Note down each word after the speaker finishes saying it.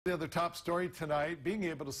The other top story tonight, being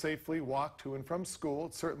able to safely walk to and from school.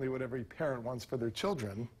 It's certainly what every parent wants for their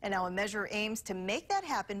children. And now a measure aims to make that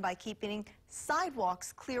happen by keeping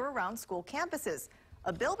sidewalks clear around school campuses.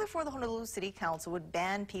 A bill before the Honolulu City Council would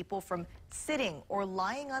ban people from sitting or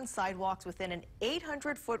lying on sidewalks within an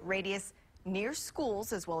 800-foot radius near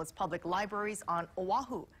schools as well as public libraries on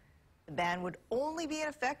Oahu. The ban would only be in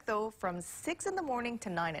effect, though, from 6 in the morning to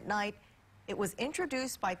 9 at night. It was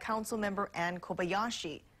introduced by Councilmember Ann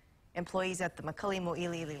Kobayashi. Employees at the Makali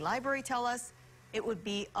Mo'iliili Library tell us it would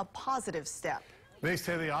be a positive step. They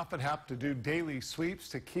say they often have to do daily sweeps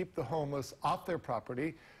to keep the homeless off their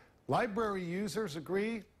property. Library users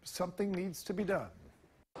agree something needs to be done.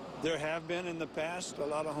 There have been in the past a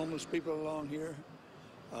lot of homeless people along here.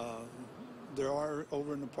 There are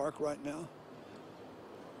over in the park right now.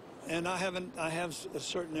 And I have a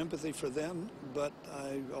certain empathy for them, but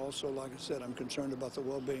I also, like I said, I'm concerned about the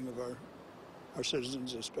well-being of our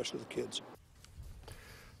citizens, especially the kids.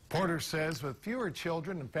 Porter says with fewer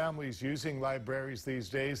children and families using libraries these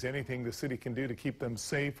days, anything the city can do to keep them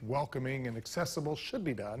safe, welcoming, and accessible should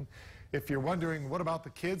be done. If you're wondering what about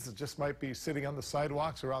the kids that just might be sitting on the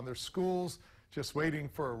sidewalks around their schools, just waiting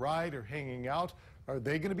for a ride or hanging out, are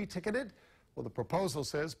they going to be ticketed? Well, the proposal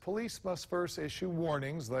says police must first issue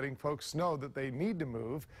warnings letting folks know that they need to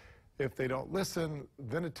move. If they don't listen,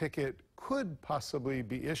 then a ticket could possibly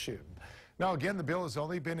be issued. Now, again, the bill has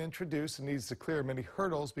only been introduced and needs to clear many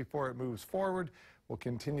hurdles before it moves forward. We'll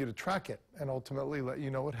continue to track it and ultimately let you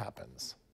know what happens.